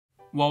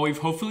While we've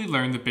hopefully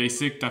learned the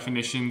basic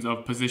definitions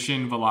of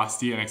position,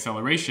 velocity, and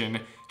acceleration,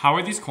 how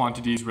are these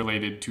quantities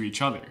related to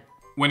each other?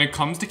 When it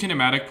comes to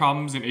kinematic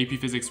problems in AP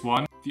Physics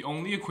 1, the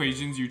only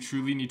equations you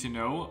truly need to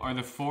know are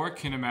the 4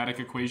 kinematic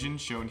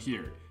equations shown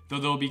here, though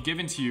they'll be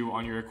given to you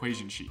on your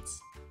equation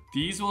sheets.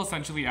 These will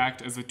essentially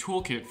act as a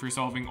toolkit for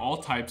solving all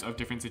types of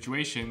different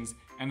situations,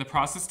 and the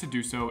process to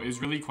do so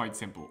is really quite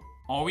simple.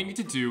 All we need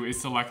to do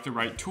is select the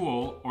right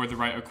tool or the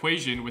right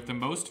equation with the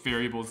most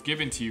variables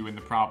given to you in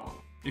the problem.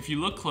 If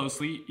you look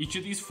closely, each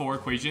of these 4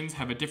 equations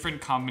have a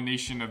different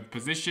combination of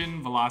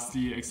position,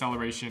 velocity,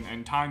 acceleration,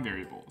 and time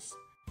variables.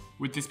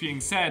 With this being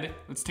said,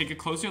 let's take a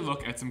closer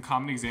look at some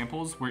common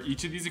examples where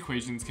each of these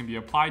equations can be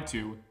applied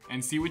to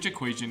and see which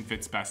equation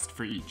fits best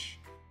for each.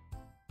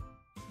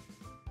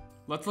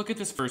 Let's look at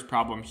this first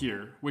problem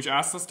here, which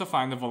asks us to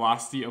find the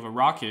velocity of a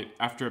rocket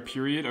after a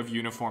period of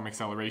uniform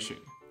acceleration.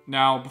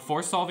 Now,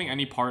 before solving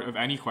any part of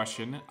any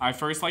question, I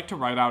first like to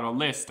write out a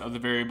list of the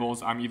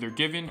variables I'm either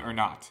given or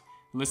not,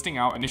 listing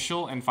out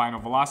initial and final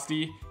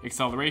velocity,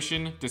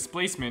 acceleration,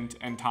 displacement,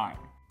 and time.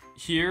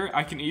 Here,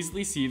 I can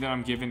easily see that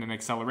I'm given an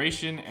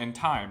acceleration and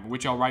time,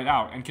 which I'll write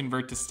out and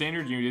convert to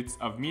standard units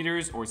of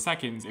meters or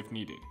seconds if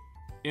needed.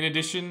 In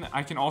addition,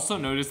 I can also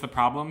notice the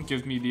problem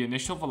gives me the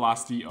initial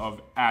velocity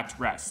of at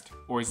rest,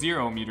 or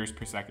 0 meters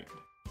per second.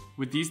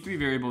 With these 3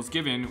 variables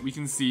given, we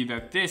can see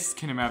that this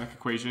kinematic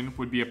equation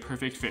would be a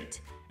perfect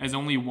fit, as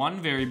only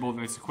one variable in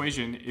this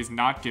equation is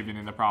not given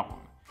in the problem.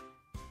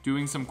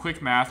 Doing some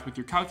quick math with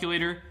your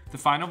calculator, the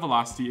final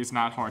velocity is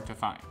not hard to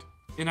find.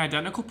 An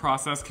identical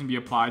process can be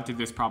applied to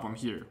this problem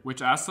here,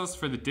 which asks us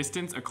for the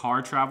distance a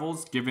car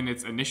travels given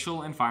its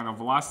initial and final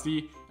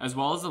velocity, as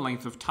well as the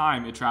length of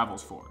time it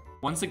travels for.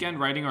 Once again,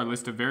 writing our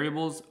list of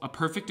variables, a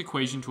perfect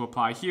equation to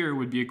apply here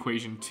would be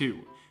equation 2,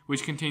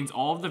 which contains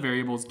all of the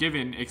variables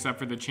given except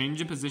for the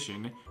change in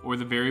position or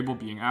the variable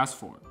being asked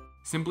for.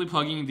 Simply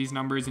plugging these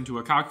numbers into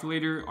a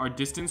calculator, our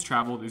distance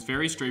traveled is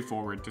very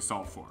straightforward to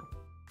solve for.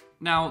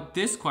 Now,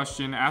 this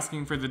question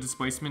asking for the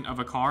displacement of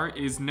a car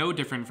is no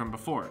different from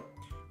before.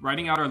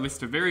 Writing out our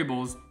list of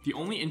variables, the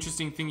only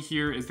interesting thing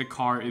here is the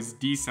car is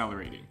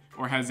decelerating,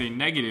 or has a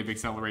negative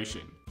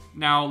acceleration.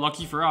 Now,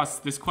 lucky for us,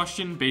 this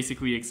question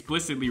basically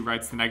explicitly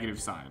writes the negative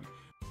sign.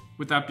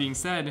 With that being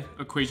said,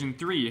 equation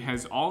 3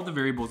 has all the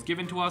variables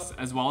given to us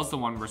as well as the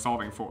one we're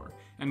solving for,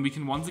 and we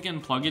can once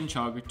again plug and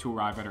chug to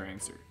arrive at our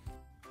answer.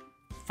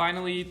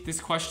 Finally,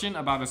 this question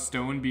about a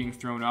stone being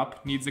thrown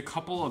up needs a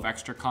couple of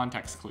extra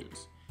context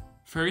clues.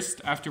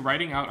 First, after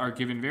writing out our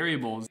given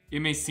variables, it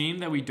may seem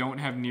that we don't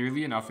have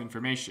nearly enough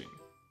information.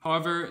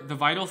 However, the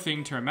vital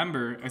thing to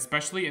remember,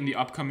 especially in the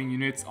upcoming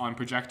units on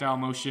projectile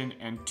motion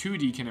and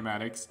 2D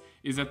kinematics,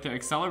 is that the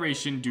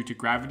acceleration due to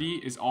gravity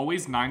is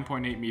always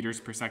 9.8 meters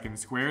per second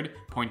squared,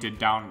 pointed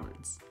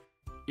downwards.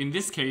 In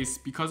this case,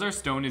 because our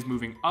stone is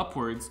moving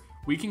upwards,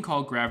 we can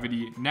call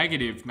gravity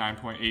negative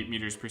 9.8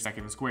 meters per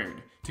second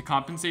squared, to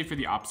compensate for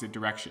the opposite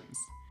directions.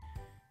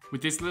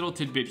 With this little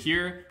tidbit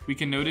here, we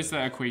can notice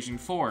that equation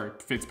 4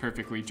 fits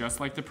perfectly just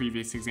like the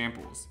previous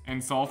examples,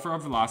 and solve for a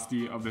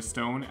velocity of the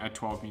stone at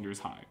 12 meters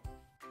high.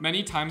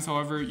 Many times,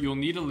 however, you'll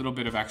need a little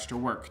bit of extra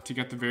work to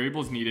get the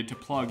variables needed to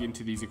plug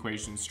into these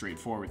equations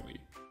straightforwardly.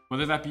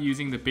 Whether that be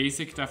using the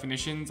basic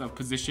definitions of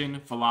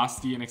position,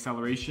 velocity, and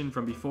acceleration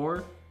from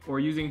before, or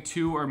using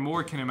 2 or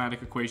more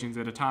kinematic equations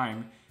at a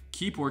time,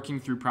 keep working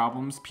through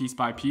problems piece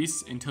by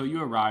piece until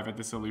you arrive at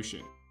the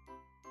solution.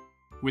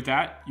 With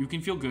that, you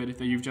can feel good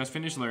that you've just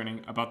finished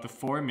learning about the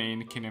 4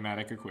 main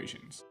kinematic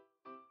equations.